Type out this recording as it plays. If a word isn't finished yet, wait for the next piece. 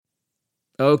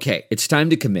Okay, it's time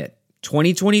to commit.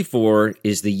 2024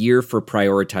 is the year for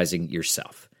prioritizing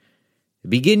yourself.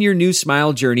 Begin your new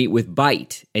smile journey with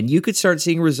Byte, and you could start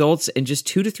seeing results in just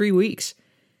 2 to 3 weeks.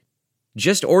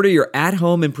 Just order your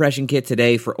at-home impression kit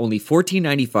today for only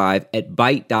 $14.95 at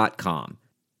Byte.com.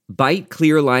 Byte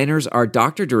clear liners are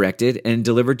doctor-directed and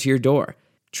delivered to your door.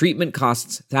 Treatment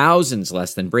costs thousands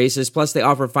less than braces, plus they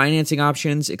offer financing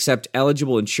options, accept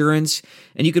eligible insurance,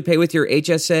 and you could pay with your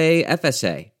HSA,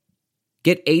 FSA.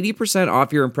 Get 80%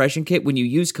 off your impression kit when you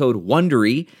use code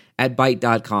WONDERY at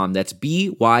Byte.com. That's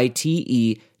BYTE.com.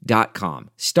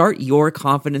 Start your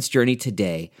confidence journey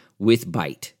today with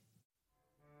Byte.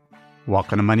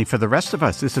 Welcome to Money for the Rest of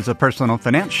Us. This is a personal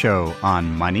finance show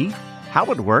on money,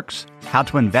 how it works, how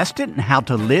to invest it, and how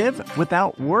to live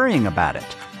without worrying about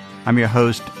it. I'm your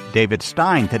host, David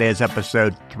Stein. Today is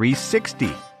episode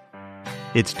 360.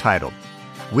 It's titled,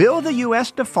 Will the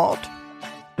U.S. Default?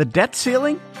 The Debt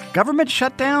Ceiling, Government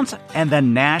Shutdowns, and the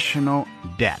National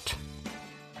Debt.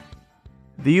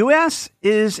 The U.S.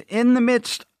 is in the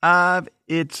midst of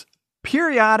its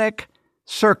periodic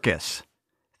circus,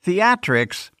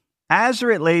 theatrics, as it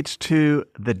relates to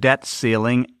the debt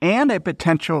ceiling and a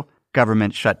potential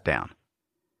government shutdown.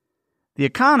 The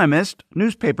Economist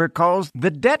newspaper calls the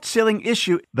debt ceiling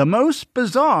issue the most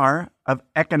bizarre of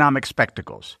economic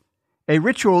spectacles, a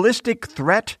ritualistic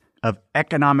threat of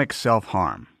economic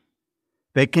self-harm.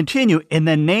 They continue, in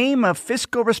the name of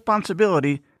fiscal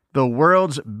responsibility, the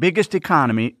world's biggest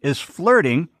economy is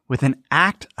flirting with an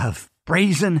act of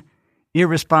brazen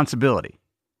irresponsibility,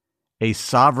 a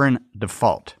sovereign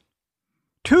default.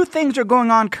 Two things are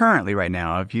going on currently right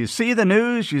now. If you see the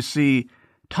news, you see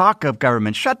talk of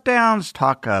government shutdowns,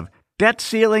 talk of debt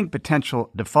ceiling, potential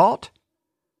default.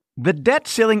 The debt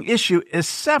ceiling issue is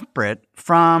separate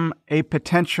from a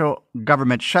potential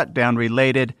government shutdown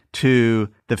related to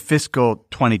the fiscal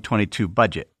 2022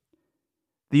 budget.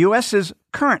 The U.S.'s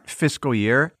current fiscal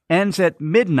year ends at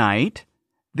midnight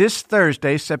this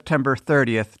Thursday, September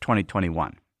 30th,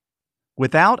 2021.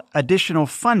 Without additional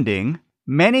funding,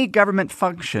 many government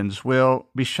functions will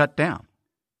be shut down.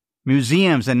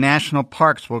 Museums and national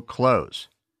parks will close.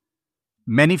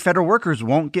 Many federal workers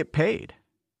won't get paid.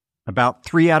 About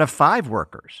 3 out of 5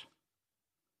 workers.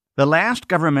 The last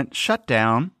government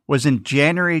shutdown was in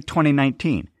January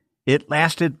 2019. It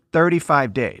lasted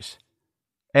 35 days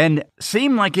and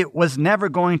seemed like it was never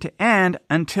going to end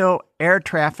until air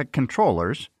traffic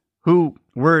controllers, who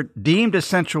were deemed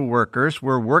essential workers,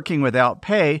 were working without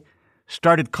pay,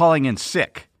 started calling in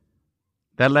sick.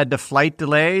 That led to flight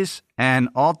delays and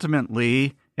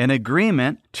ultimately an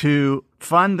agreement to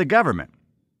fund the government.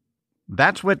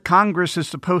 That's what Congress is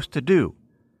supposed to do,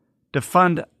 to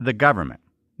fund the government.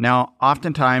 Now,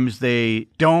 oftentimes they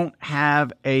don't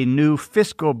have a new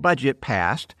fiscal budget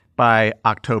passed by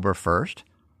October 1st,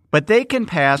 but they can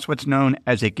pass what's known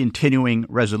as a continuing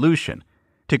resolution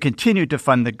to continue to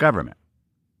fund the government.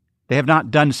 They have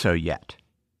not done so yet.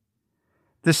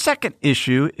 The second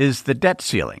issue is the debt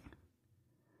ceiling.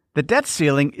 The debt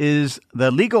ceiling is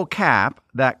the legal cap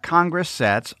that Congress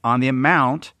sets on the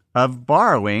amount of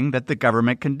borrowing that the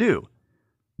government can do,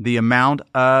 the amount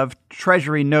of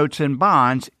Treasury notes and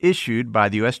bonds issued by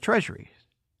the U.S. Treasury.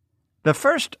 The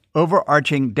first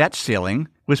overarching debt ceiling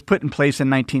was put in place in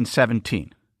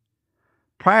 1917.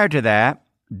 Prior to that,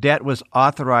 debt was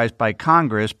authorized by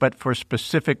Congress, but for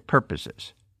specific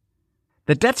purposes.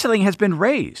 The debt ceiling has been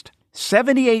raised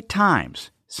 78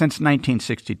 times since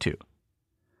 1962,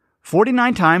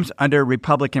 49 times under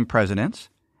Republican presidents,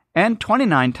 and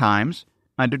 29 times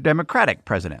under Democratic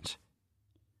presidents.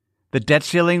 The debt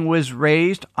ceiling was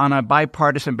raised on a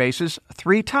bipartisan basis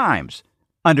 3 times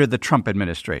under the Trump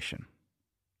administration.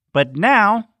 But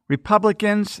now,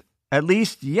 Republicans, at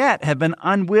least yet, have been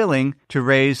unwilling to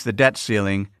raise the debt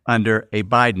ceiling under a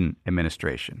Biden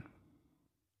administration.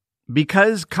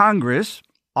 Because Congress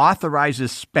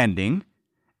authorizes spending,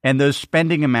 and those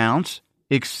spending amounts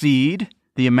exceed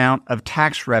the amount of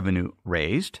tax revenue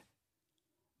raised,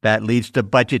 that leads to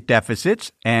budget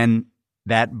deficits, and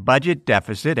that budget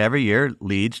deficit every year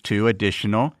leads to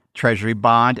additional Treasury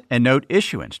bond and note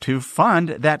issuance to fund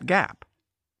that gap.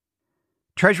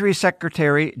 Treasury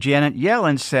Secretary Janet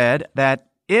Yellen said that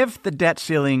if the debt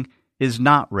ceiling is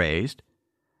not raised,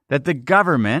 that the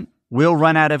government will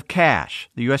run out of cash,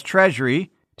 the U.S.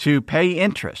 Treasury, to pay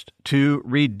interest, to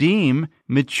redeem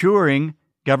maturing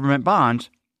government bonds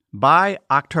by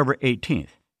October 18th.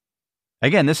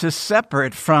 Again, this is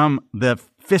separate from the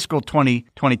fiscal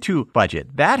 2022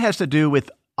 budget. That has to do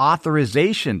with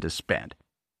authorization to spend.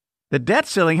 The debt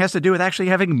ceiling has to do with actually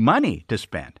having money to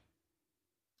spend.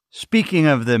 Speaking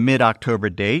of the mid-October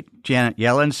date, Janet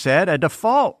Yellen said a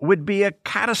default would be a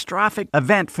catastrophic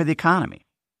event for the economy.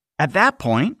 At that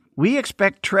point, we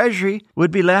expect Treasury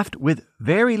would be left with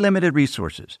very limited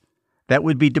resources that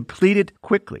would be depleted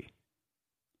quickly.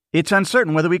 It's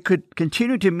uncertain whether we could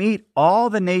continue to meet all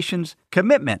the nation's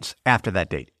commitments after that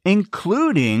date,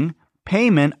 including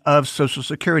payment of Social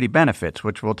Security benefits,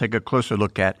 which we'll take a closer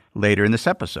look at later in this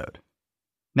episode.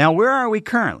 Now, where are we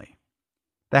currently?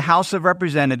 The House of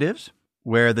Representatives,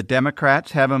 where the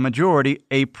Democrats have a majority,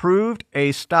 approved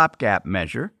a stopgap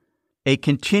measure, a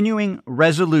continuing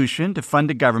resolution to fund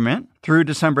the government through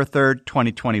December 3rd,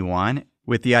 2021,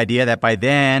 with the idea that by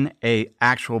then an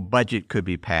actual budget could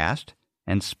be passed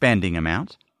and spending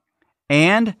amounts.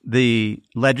 And the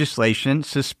legislation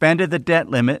suspended the debt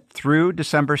limit through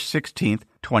December 16th,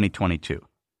 2022.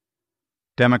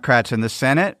 Democrats in the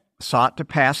Senate sought to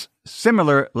pass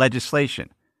similar legislation,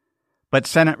 but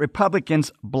Senate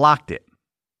Republicans blocked it.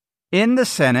 In the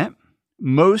Senate,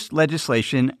 most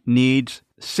legislation needs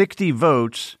 60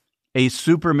 votes, a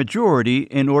supermajority,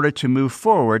 in order to move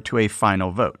forward to a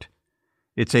final vote.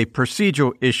 It's a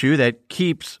procedural issue that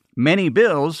keeps many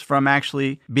bills from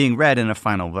actually being read in a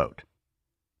final vote.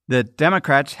 The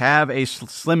Democrats have a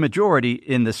slim majority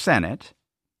in the Senate,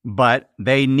 but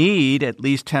they need at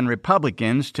least 10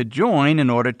 Republicans to join in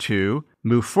order to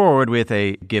move forward with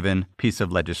a given piece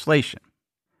of legislation.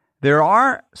 There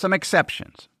are some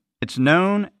exceptions. It's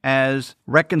known as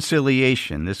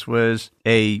reconciliation. This was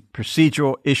a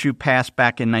procedural issue passed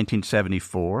back in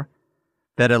 1974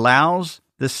 that allows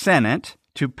the Senate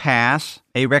to pass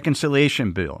a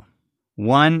reconciliation bill,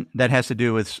 one that has to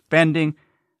do with spending,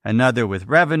 another with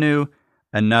revenue,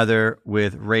 another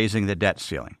with raising the debt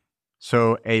ceiling.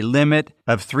 So a limit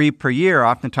of 3 per year,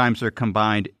 oftentimes they're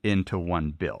combined into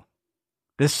one bill.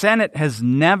 The Senate has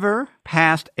never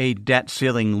passed a debt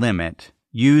ceiling limit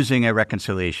using a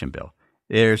reconciliation bill.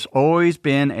 There's always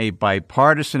been a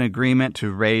bipartisan agreement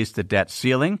to raise the debt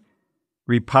ceiling.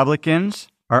 Republicans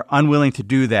are unwilling to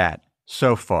do that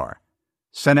so far.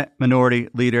 Senate Minority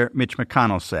Leader Mitch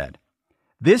McConnell said,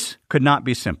 "This could not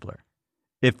be simpler.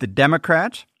 If the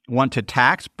Democrats want to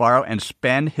tax, borrow, and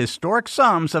spend historic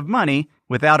sums of money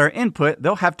without our input,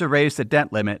 they'll have to raise the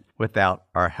debt limit without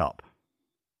our help."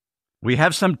 We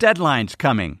have some deadlines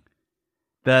coming.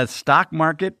 The stock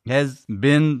market has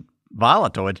been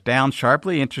volatile. It's down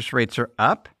sharply. Interest rates are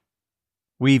up.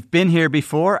 We've been here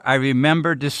before. I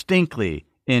remember distinctly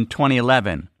in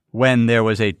 2011 when there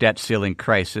was a debt ceiling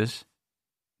crisis.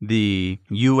 The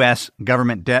U.S.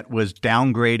 government debt was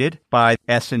downgraded by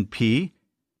S&P.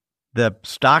 The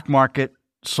stock market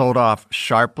sold off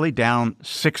sharply, down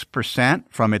 6%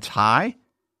 from its high.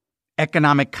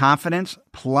 Economic confidence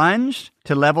plunged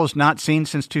to levels not seen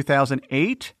since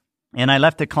 2008. And I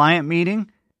left a client meeting.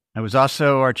 I was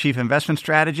also our chief investment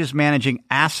strategist managing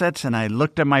assets, and I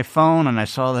looked at my phone and I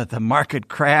saw that the market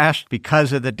crashed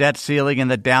because of the debt ceiling and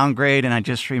the downgrade, and I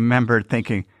just remembered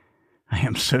thinking, I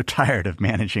am so tired of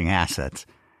managing assets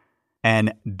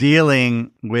and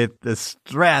dealing with the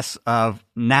stress of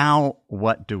now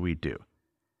what do we do?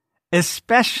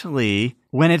 Especially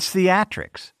when it's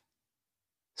theatrics.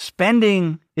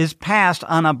 Spending is passed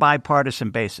on a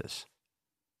bipartisan basis.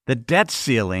 The debt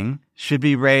ceiling should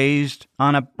be raised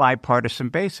on a bipartisan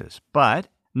basis, but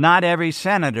not every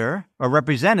senator or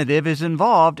representative is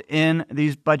involved in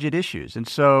these budget issues. And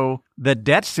so the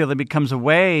debt ceiling becomes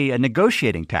a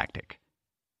negotiating tactic.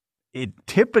 It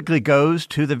typically goes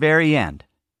to the very end.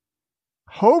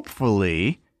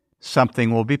 Hopefully,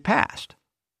 something will be passed.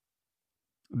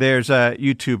 There's a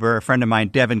YouTuber, a friend of mine,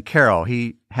 Devin Carroll.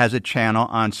 He has a channel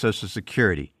on Social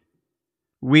Security.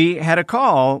 We had a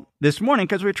call this morning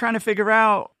because we were trying to figure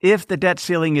out if the debt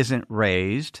ceiling isn't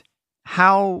raised,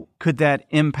 how could that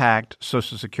impact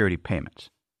Social Security payments?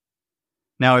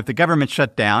 Now, if the government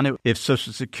shut down, if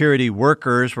Social Security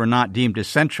workers were not deemed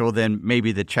essential, then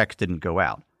maybe the checks didn't go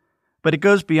out. But it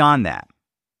goes beyond that.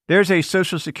 There's a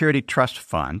Social Security trust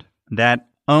fund that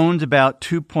owns about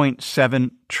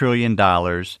 $2.7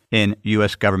 trillion in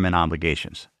U.S. government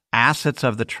obligations, assets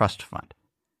of the trust fund.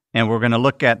 And we're going to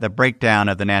look at the breakdown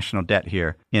of the national debt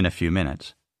here in a few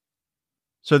minutes.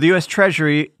 So the U.S.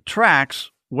 Treasury tracks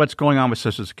what's going on with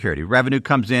Social Security. Revenue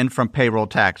comes in from payroll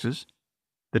taxes.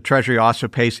 The Treasury also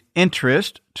pays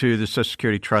interest to the Social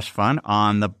Security Trust Fund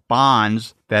on the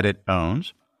bonds that it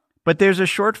owns. But there's a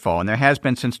shortfall, and there has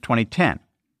been since 2010.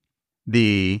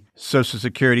 The Social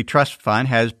Security Trust Fund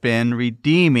has been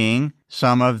redeeming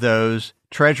some of those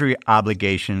Treasury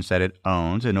obligations that it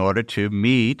owns in order to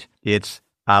meet its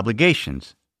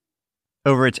obligations.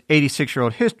 Over its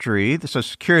 86-year-old history, the Social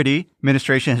Security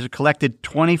Administration has collected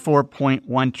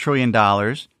 $24.1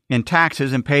 trillion in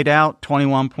taxes and paid out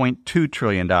 $21.2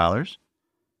 trillion.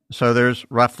 So there's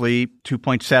roughly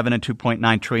 $2.7 and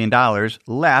 $2.9 trillion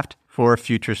left for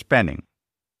future spending.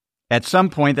 At some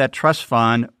point, that trust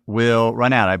fund will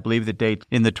run out. I believe the date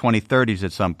in the 2030s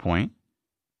at some point.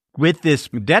 With this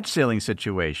debt ceiling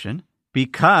situation,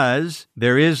 because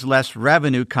there is less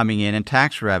revenue coming in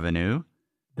tax revenue,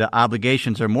 the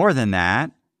obligations are more than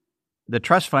that, the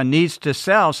trust fund needs to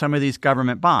sell some of these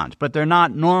government bonds, but they're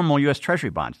not normal U.S. Treasury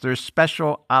bonds. They're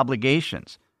special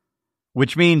obligations,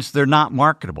 which means they're not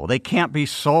marketable. They can't be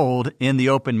sold in the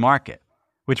open market,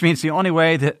 which means the only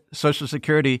way that Social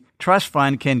Security Trust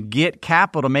Fund can get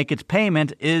capital to make its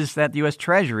payment is that the U.S.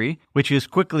 Treasury, which is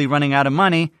quickly running out of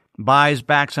money, buys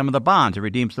back some of the bonds or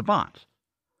redeems the bonds.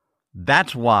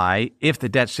 That's why, if the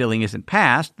debt ceiling isn't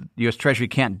passed, the U.S. Treasury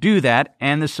can't do that,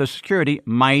 and the Social Security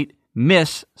might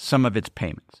miss some of its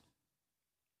payments.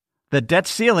 The debt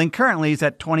ceiling currently is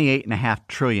at $28.5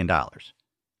 trillion.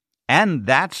 And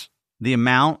that's the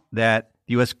amount that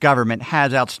the U.S. government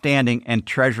has outstanding in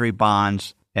Treasury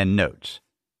bonds and notes.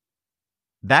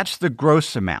 That's the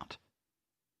gross amount.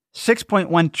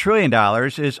 $6.1 trillion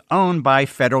is owned by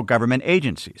federal government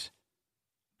agencies.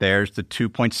 There's the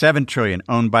 $2.7 trillion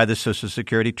owned by the Social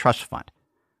Security Trust Fund.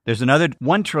 There's another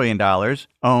 $1 trillion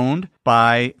owned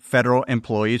by federal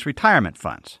employees' retirement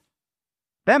funds.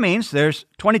 That means there's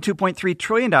 $22.3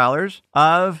 trillion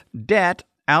of debt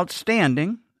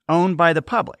outstanding owned by the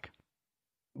public.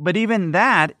 But even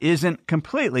that isn't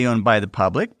completely owned by the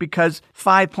public because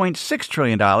 $5.6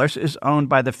 trillion is owned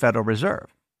by the Federal Reserve.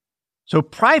 So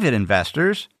private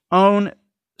investors own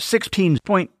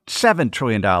 $16.7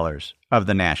 trillion of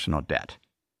the national debt.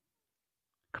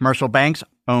 Commercial banks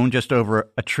own just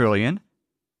over $1 trillion.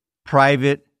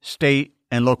 Private, state,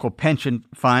 and local pension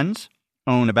funds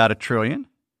own about $1 trillion.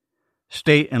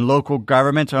 State and local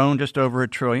governments own just over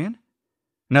 $1 trillion.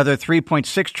 Another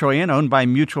 $3.6 trillion owned by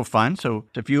mutual funds. So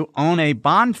if you own a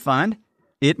bond fund,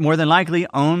 it more than likely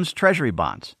owns treasury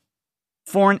bonds.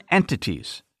 Foreign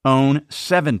entities own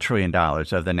 $7 trillion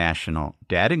of the national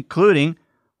debt, including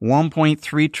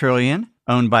 $1.3 trillion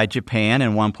owned by Japan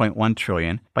and $1.1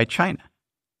 trillion by China.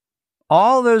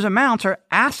 All those amounts are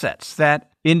assets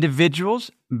that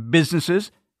individuals,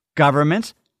 businesses,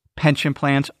 governments, pension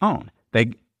plans own.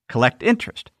 They collect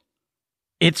interest.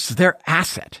 It's their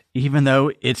asset, even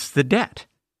though it's the debt.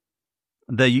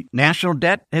 The national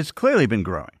debt has clearly been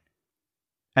growing.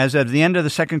 As of the end of the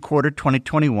second quarter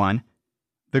 2021,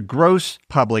 the gross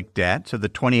public debt, so the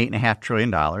 $28.5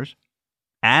 trillion,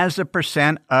 as a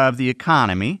percent of the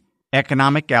economy,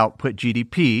 economic output,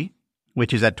 GDP,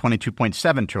 which is at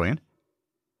 $22.7 trillion,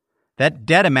 that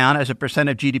debt amount as a percent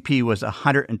of GDP was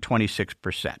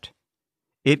 126%.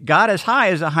 It got as high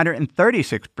as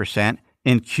 136%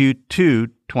 in Q2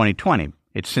 2020.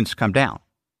 It's since come down.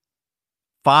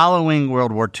 Following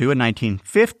World War II in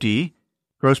 1950,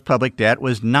 gross public debt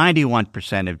was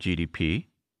 91% of GDP,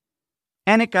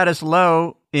 and it got as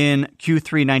low in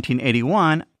Q3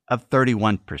 1981 of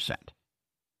 31%.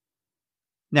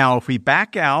 Now, if we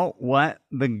back out what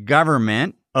the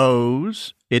government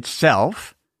owes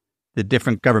itself, the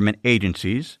different government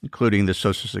agencies, including the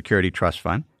Social Security Trust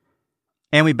Fund,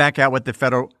 and we back out what the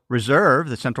Federal Reserve,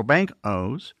 the central bank,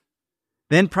 owes,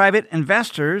 then private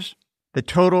investors, the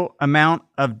total amount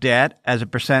of debt as a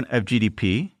percent of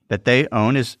GDP that they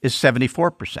own is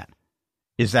 74%.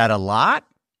 Is that a lot?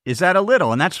 Is that a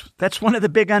little? And that's one of the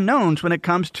big unknowns when it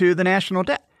comes to the national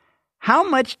debt. How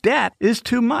much debt is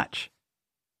too much?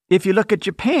 If you look at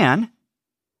Japan,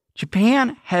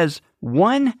 Japan has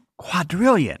 1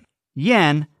 quadrillion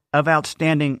yen of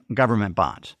outstanding government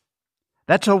bonds.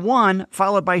 That's a 1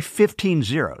 followed by 15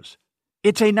 zeros.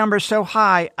 It's a number so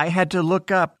high, I had to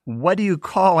look up, what do you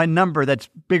call a number that's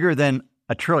bigger than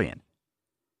 $1 trillion?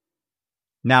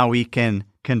 Now we can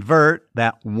convert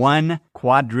that 1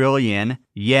 quadrillion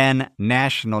yen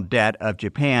national debt of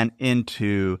Japan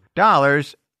into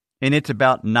dollars, and it's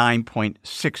about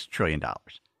 $9.6 trillion.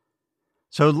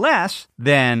 So less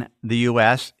than the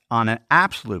U.S. on an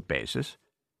absolute basis,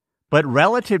 but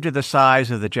relative to the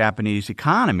size of the Japanese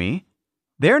economy,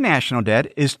 their national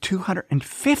debt is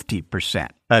 250%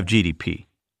 of GDP,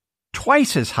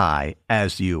 twice as high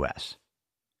as the U.S.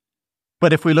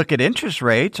 But if we look at interest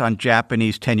rates on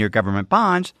Japanese 10-year government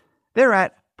bonds, they're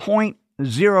at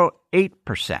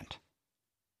 0.08%,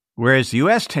 whereas the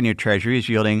U.S. 10-year Treasury is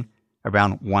yielding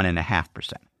around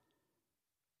 1.5%.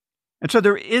 And so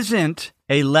there isn't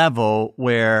a level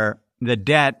where the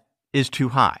debt is too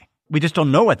high. We just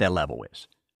don't know what that level is.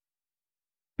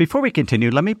 Before we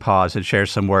continue, let me pause and share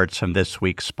some words from this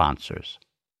week's sponsors.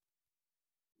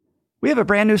 We have a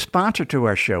brand new sponsor to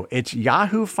our show. It's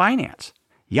Yahoo Finance.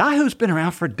 Yahoo's been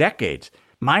around for decades.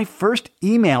 My first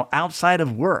email outside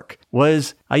of work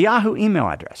was a Yahoo email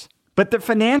address. But the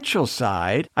financial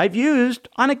side, I've used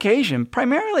on occasion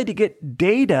primarily to get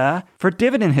data for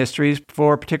dividend histories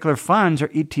for particular funds or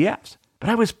ETFs. But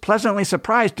I was pleasantly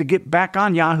surprised to get back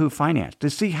on Yahoo Finance to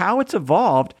see how it's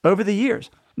evolved over the years.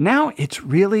 Now it's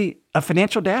really a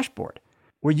financial dashboard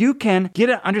where you can get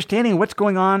an understanding of what's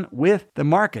going on with the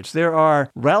markets. There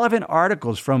are relevant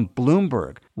articles from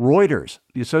Bloomberg, Reuters,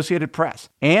 the Associated Press,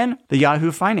 and the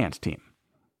Yahoo Finance team.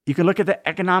 You can look at the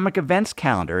economic events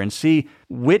calendar and see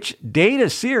which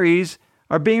data series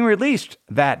are being released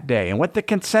that day and what the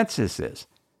consensus is.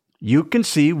 You can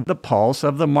see the pulse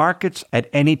of the markets at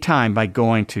any time by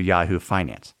going to Yahoo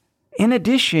Finance. In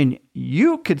addition,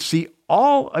 you could see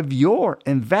all of your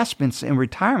investments in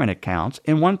retirement accounts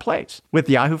in one place. With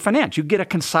Yahoo Finance, you get a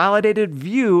consolidated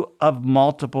view of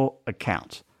multiple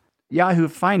accounts. Yahoo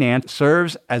Finance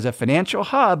serves as a financial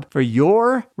hub for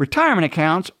your retirement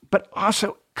accounts, but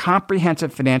also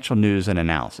comprehensive financial news and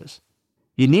analysis.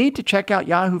 You need to check out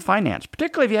Yahoo Finance,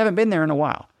 particularly if you haven't been there in a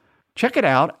while. Check it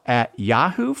out at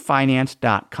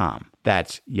yahoofinance.com.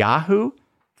 That's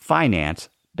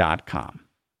yahoofinance.com.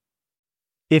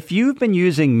 If you've been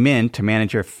using Mint to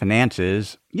manage your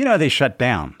finances, you know they shut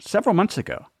down several months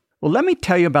ago. Well, let me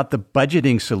tell you about the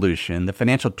budgeting solution, the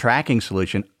financial tracking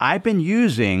solution I've been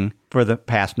using for the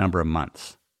past number of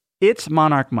months. It's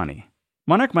Monarch Money.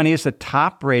 Monarch Money is the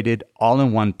top-rated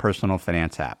all-in-one personal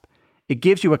finance app. It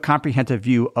gives you a comprehensive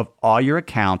view of all your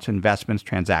accounts, investments,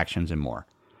 transactions, and more.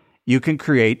 You can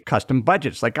create custom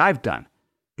budgets like I've done.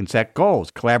 You can set goals,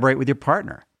 collaborate with your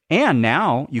partner. And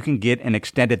now you can get an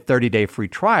extended 30-day free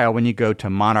trial when you go to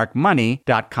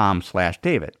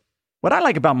monarchmoney.com/David. What I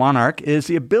like about Monarch is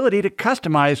the ability to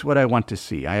customize what I want to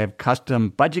see. I have custom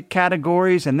budget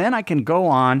categories, and then I can go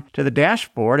on to the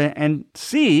dashboard and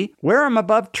see where I'm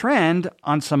above trend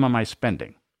on some of my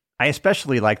spending. I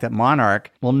especially like that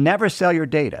Monarch will never sell your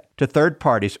data to third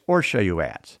parties or show you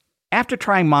ads. After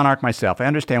trying Monarch myself, I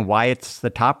understand why it's the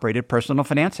top-rated personal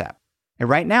finance app. And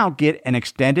right now, get an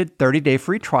extended 30-day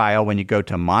free trial when you go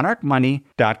to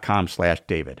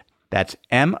monarchmoney.com/David. That's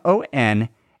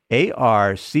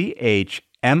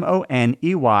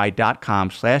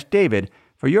monarchmoney.com/David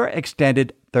for your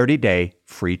extended 30-day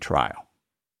free trial.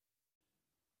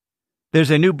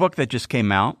 There's a new book that just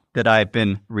came out that I've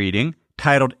been reading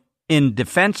titled In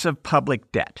Defense of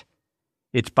Public Debt.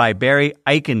 It's by Barry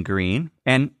Eichengreen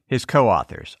and his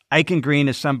co-authors. Eichengreen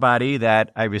is somebody that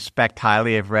I respect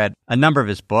highly. I've read a number of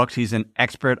his books. He's an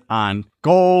expert on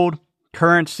gold,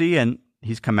 currency, and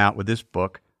he's come out with this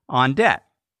book on debt.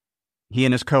 He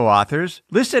and his co-authors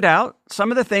listed out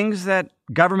some of the things that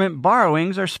government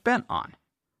borrowings are spent on.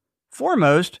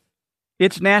 Foremost,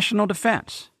 it's national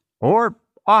defense or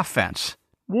offense,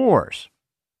 wars.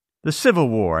 The Civil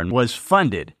War was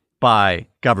funded by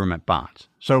government bonds.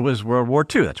 So was World War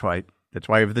II. That's why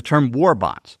we have the term war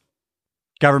bonds.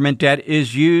 Government debt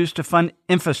is used to fund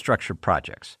infrastructure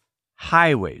projects,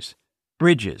 highways,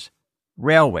 bridges,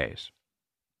 railways.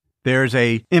 There's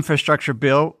an infrastructure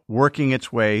bill working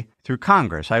its way through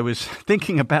Congress. I was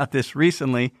thinking about this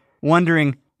recently,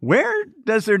 wondering, where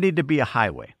does there need to be a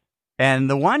highway? And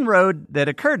the one road that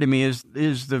occurred to me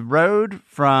is the road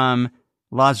from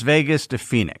Las Vegas to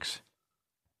Phoenix.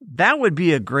 That would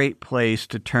be a great place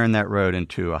to turn that road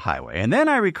into a highway. And then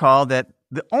I recall that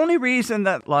the only reason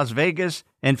that Las Vegas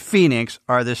and Phoenix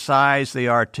are the size they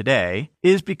are today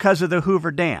is because of the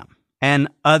Hoover Dam and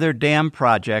other dam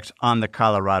projects on the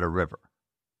Colorado River.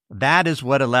 That is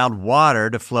what allowed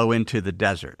water to flow into the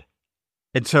desert.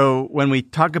 And so when we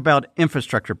talk about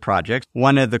infrastructure projects,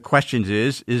 one of the questions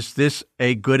is this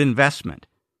a good investment?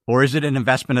 Or is it an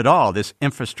investment at all, this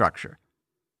infrastructure?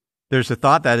 There's a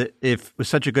thought that if it was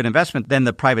such a good investment, then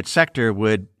the private sector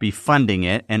would be funding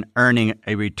it and earning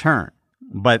a return.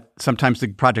 But sometimes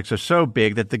the projects are so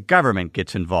big that the government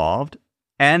gets involved,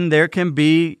 and there can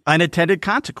be unintended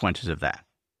consequences of that.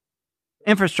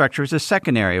 Infrastructure is a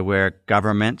second area where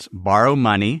governments borrow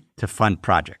money to fund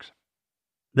projects.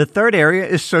 The third area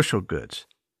is social goods,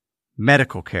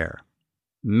 medical care,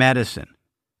 medicine,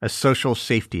 a social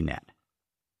safety net.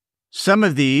 Some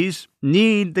of these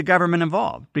need the government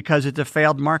involved because it's a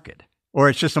failed market, or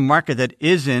it's just a market that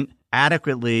isn't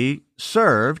adequately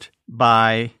served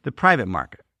by the private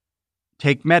market.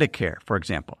 Take Medicare, for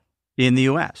example, in the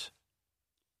U.S.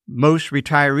 Most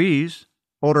retirees,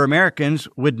 older Americans,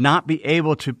 would not be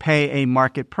able to pay a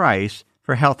market price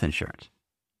for health insurance.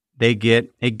 They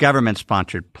get a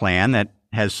government-sponsored plan that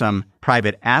has some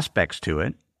private aspects to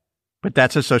it, but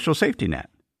that's a social safety net.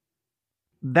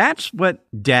 that's what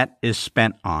debt is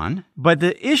spent on, but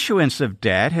the issuance of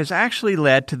debt has actually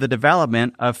led to the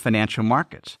development of financial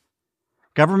markets.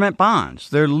 Government bonds,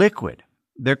 they're liquid.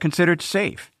 They're considered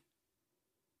safe.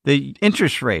 The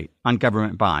interest rate on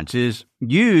government bonds is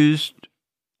used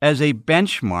as a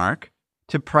benchmark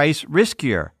to price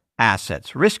riskier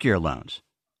assets, riskier loans.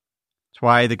 That's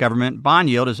why the government bond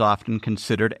yield is often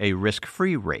considered a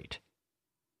risk-free rate.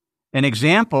 An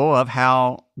example of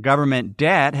how government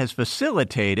debt has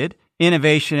facilitated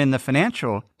innovation in the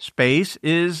financial space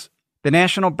is the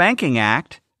National Banking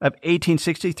Act of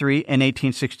 1863 and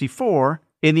 1864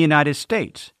 in the United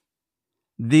States.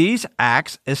 These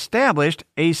acts established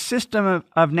a system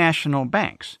of national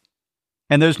banks,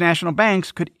 and those national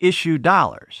banks could issue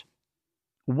dollars.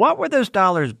 What were those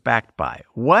dollars backed by?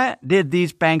 What did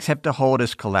these banks have to hold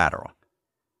as collateral?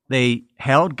 They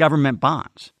held government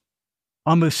bonds.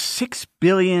 Almost $6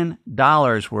 billion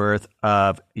worth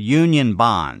of union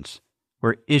bonds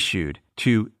were issued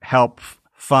to help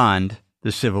fund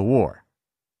the Civil War.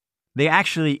 They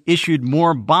actually issued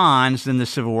more bonds than the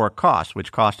Civil War cost,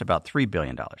 which cost about $3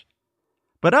 billion.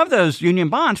 But of those union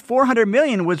bonds, $400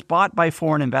 million was bought by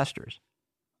foreign investors.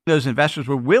 Those investors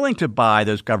were willing to buy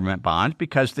those government bonds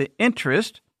because the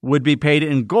interest would be paid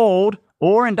in gold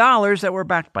or in dollars that were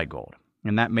backed by gold,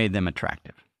 and that made them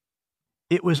attractive.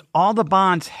 It was all the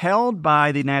bonds held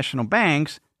by the national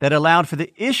banks that allowed for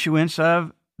the issuance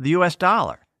of the U.S.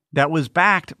 dollar that was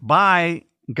backed by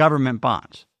government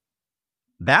bonds.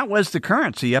 That was the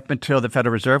currency up until the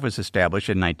Federal Reserve was established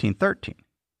in 1913.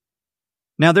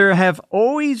 Now, there have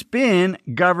always been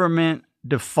government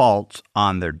defaults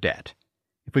on their debt.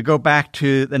 If we go back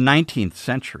to the 19th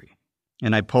century,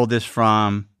 and I pulled this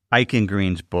from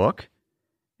Eichengreen's book,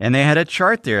 and they had a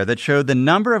chart there that showed the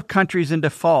number of countries in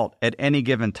default at any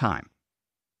given time.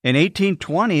 In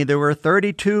 1820, there were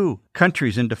 32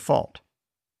 countries in default.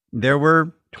 There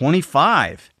were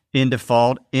 25 in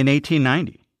default in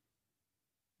 1890.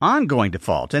 Ongoing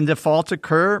defaults, and defaults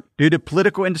occur due to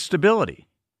political instability,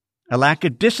 a lack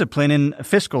of discipline in a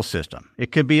fiscal system.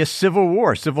 It could be a civil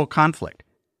war, civil conflict.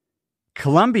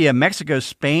 Colombia, Mexico,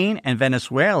 Spain, and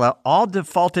Venezuela all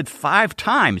defaulted 5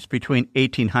 times between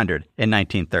 1800 and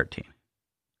 1913.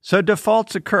 So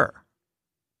defaults occur.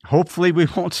 Hopefully we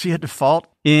won't see a default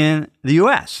in the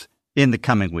U.S. in the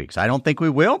coming weeks. I don't think we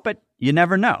will, but you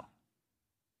never know.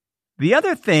 The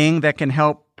other thing that can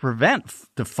help prevent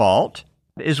default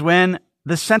is when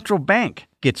the central bank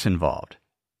gets involved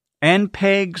and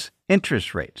pegs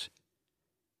interest rates.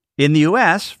 In the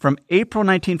U.S., from April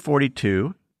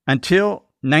 1942 until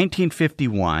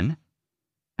 1951,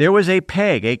 there was a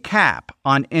peg, a cap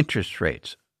on interest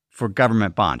rates for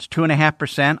government bonds,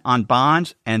 2.5% on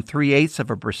bonds and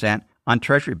 0.3% on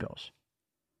Treasury bills.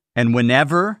 And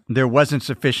whenever there wasn't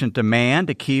sufficient demand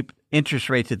to keep interest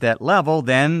rates at that level,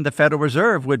 then the Federal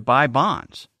Reserve would buy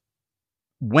bonds.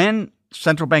 When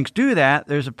central banks do that,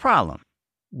 there's a problem.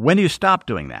 When do you stop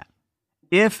doing that?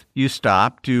 If you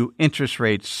stop, do interest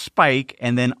rates spike,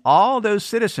 and then all those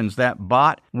citizens that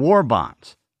bought war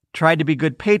bonds, tried to be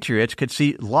good patriots, could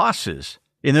see losses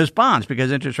in those bonds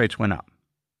because interest rates went up.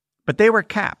 But they were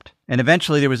capped, and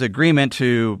eventually there was agreement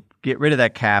to get rid of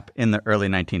that cap in the early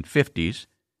 1950s.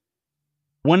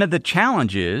 One of the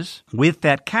challenges with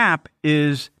that cap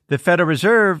is the Federal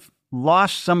Reserve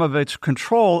lost some of its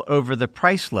control over the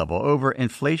price level, over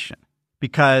inflation,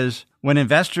 because when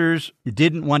investors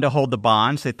didn't want to hold the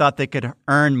bonds, they thought they could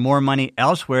earn more money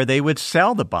elsewhere. They would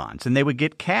sell the bonds and they would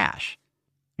get cash.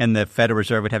 And the Federal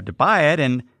Reserve would have to buy it.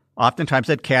 And oftentimes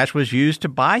that cash was used to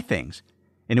buy things.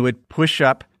 And it would push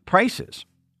up prices.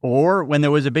 Or when there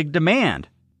was a big demand,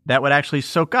 that would actually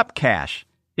soak up cash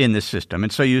in the system.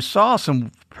 And so you saw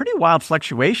some pretty wild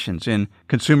fluctuations in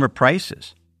consumer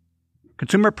prices.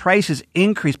 Consumer prices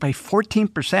increased by 14% in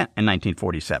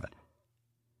 1947.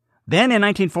 Then in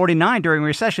 1949, during a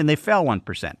recession, they fell 1%.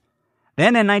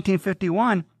 Then in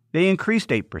 1951, they increased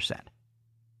 8%.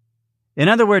 In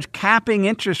other words, capping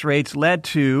interest rates led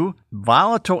to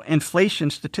volatile inflation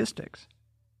statistics.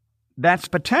 That's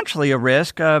potentially a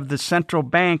risk of the central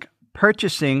bank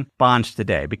purchasing bonds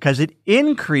today because it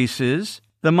increases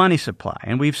the money supply,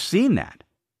 and we've seen that.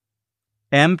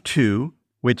 M2,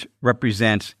 which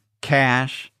represents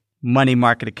cash, money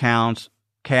market accounts,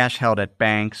 cash held at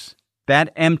banks,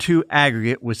 that M2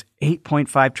 aggregate was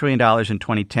 $8.5 trillion in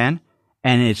 2010,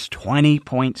 and it's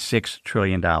 $20.6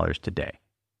 trillion today.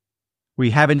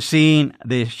 We haven't seen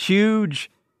the huge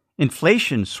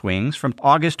inflation swings from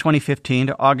August 2015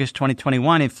 to August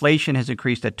 2021. Inflation has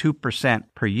increased at 2%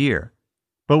 per year.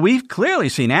 But we've clearly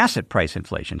seen asset price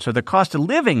inflation, so the cost of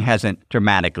living hasn't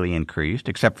dramatically increased,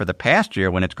 except for the past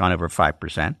year when it's gone over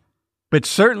 5%. But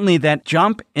certainly that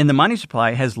jump in the money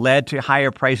supply has led to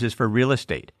higher prices for real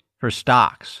estate, for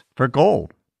stocks, for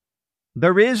gold.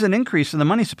 There is an increase in the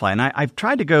money supply, and I've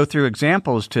tried to go through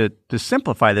examples to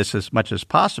simplify this as much as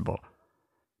possible.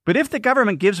 But if the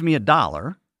government gives me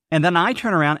 $1, and then I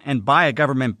turn around and buy a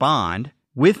government bond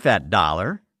with that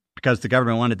dollar, because the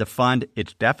government wanted to fund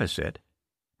its deficit,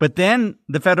 but then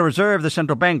the Federal Reserve, the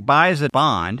central bank, buys a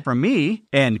bond from me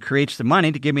and creates the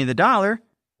money to give me the dollar,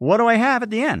 what do I have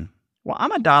at the end? Well,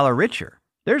 I'm $1 richer.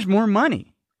 There's more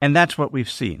money. And that's what we've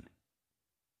seen.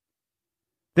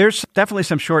 There's definitely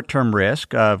some short-term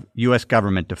risk of U.S.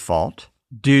 government default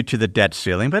due to the debt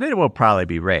ceiling, but it will probably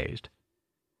be raised.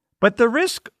 But the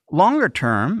risk longer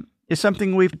term is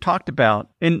something we've talked about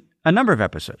in a number of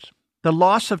episodes. The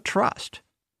loss of trust.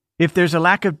 If there's a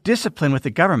lack of discipline with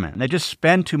the government, they just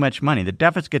spend too much money, the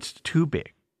deficit gets too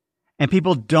big, and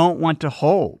people don't want to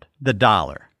hold the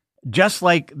dollar, just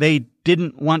like they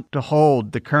didn't want to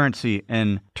hold the currency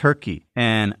in Turkey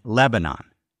and Lebanon.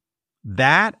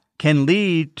 That can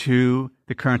lead to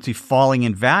the currency falling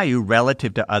in value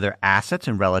relative to other assets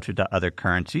and relative to other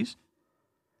currencies.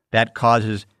 That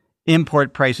causes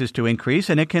import prices to increase,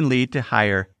 and it can lead to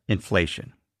higher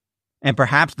inflation. And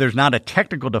perhaps there's not a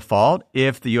technical default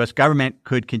if the U.S. government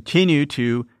could continue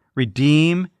to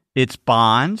redeem its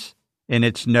bonds and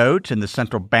its notes, and the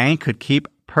central bank could keep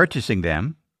purchasing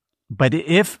them. But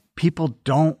if people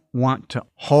don't want to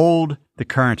hold the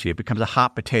currency, it becomes a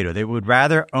hot potato. They would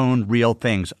rather own real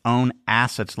things, own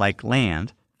assets like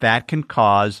land. That can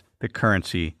cause the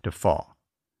currency to fall.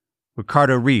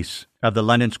 Ricardo Reis of the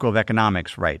London School of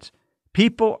Economics writes,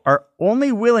 people are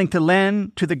only willing to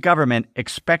lend to the government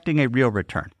expecting a real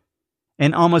return.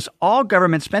 And almost all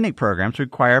government spending programs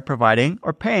require providing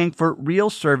or paying for real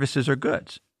services or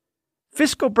goods.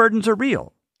 Fiscal burdens are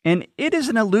real, and it is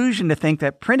an illusion to think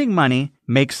that printing money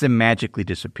makes them magically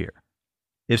disappear.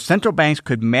 If central banks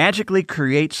could magically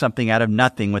create something out of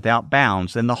nothing without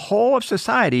bounds, then the whole of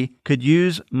society could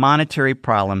use monetary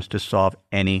problems to solve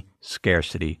any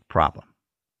scarcity problem.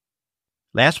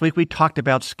 Last week we talked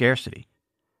about scarcity,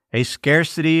 a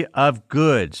scarcity of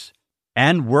goods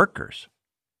and workers.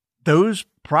 Those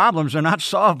problems are not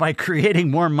solved by creating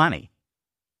more money.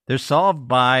 They're solved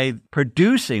by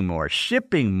producing more,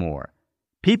 shipping more,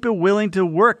 people willing to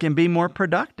work and be more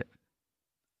productive.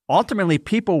 Ultimately,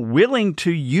 people willing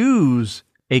to use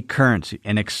a currency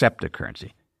and accept a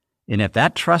currency. And if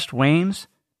that trust wanes,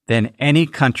 then any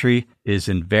country is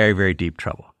in very, very deep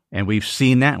trouble. And we've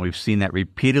seen that. We've seen that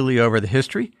repeatedly over the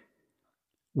history.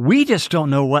 We just don't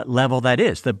know what level that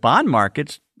is. The bond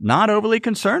market's not overly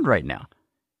concerned right now,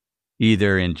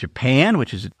 either in Japan,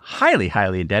 which is highly,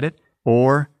 highly indebted,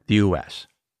 or the U.S.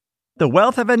 The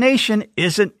wealth of a nation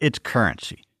isn't its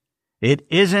currency. It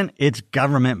isn't its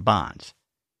government bonds.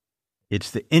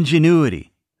 It's the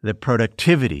ingenuity, the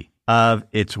productivity of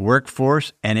its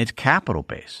workforce and its capital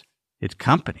base, its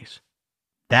companies.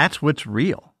 That's what's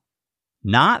real,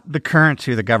 not the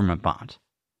currency or the government bonds.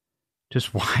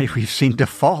 Just why we've seen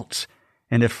defaults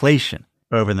and inflation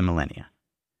over the millennia.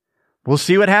 We'll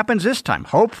see what happens this time.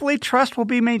 Hopefully, trust will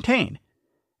be maintained,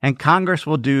 and Congress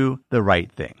will do the right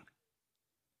thing.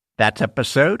 That's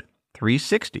episode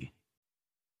 360.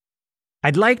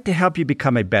 I'd like to help you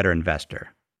become a better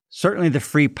investor. Certainly the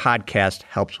free podcast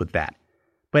helps with that.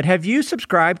 But have you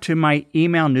subscribed to my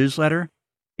email newsletter?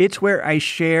 It's where I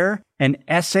share an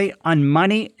essay on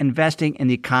money, investing, and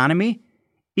the economy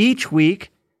each week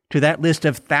to that list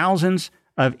of thousands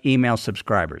of email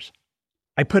subscribers.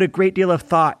 I put a great deal of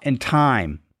thought and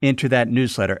time into that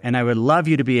newsletter, and I would love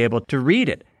you to be able to read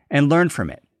it and learn from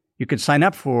it. You can sign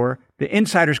up for the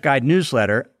Insider's Guide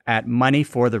newsletter at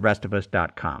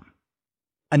moneyfortherestofus.com.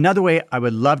 Another way I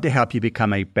would love to help you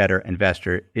become a better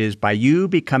investor is by you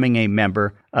becoming a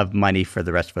member of Money for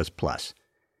the Rest of Us Plus.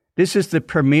 This is the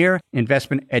premier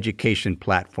investment education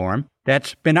platform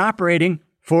that's been operating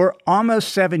for almost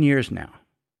 7 years now.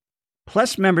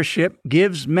 Plus membership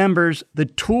gives members the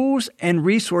tools and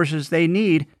resources they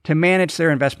need to manage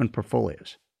their investment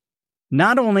portfolios.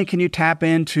 Not only can you tap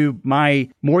into my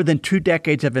more than 2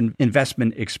 decades of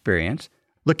investment experience,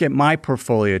 look at my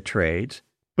portfolio trades,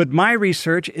 but my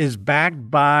research is backed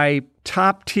by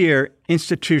top-tier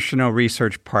institutional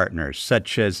research partners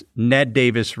such as Ned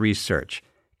Davis Research,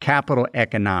 Capital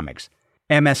Economics,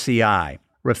 MSCI,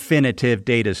 Refinitiv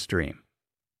DataStream.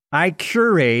 I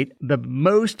curate the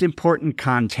most important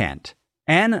content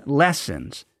and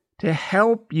lessons to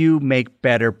help you make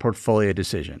better portfolio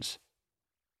decisions.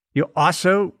 You'll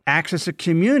also access a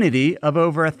community of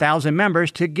over 1,000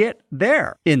 members to get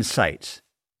their insights.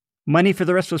 Money for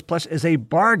the Rest of Us Plus is a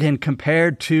bargain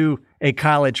compared to a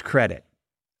college credit.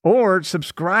 or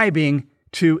subscribing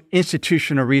to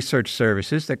institutional research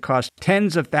services that cost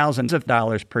tens of thousands of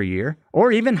dollars per year,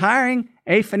 or even hiring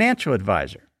a financial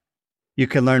advisor. You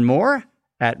can learn more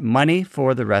at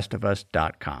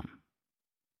moneyfortherestofus.com.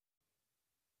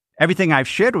 Everything I've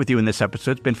shared with you in this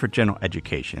episode has been for general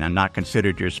education and not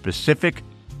considered your specific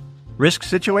risk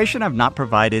situation. I've not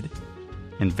provided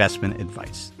investment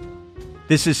advice.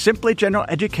 This is simply general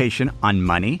education on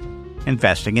money,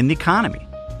 investing, in the economy.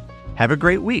 Have a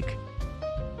great week.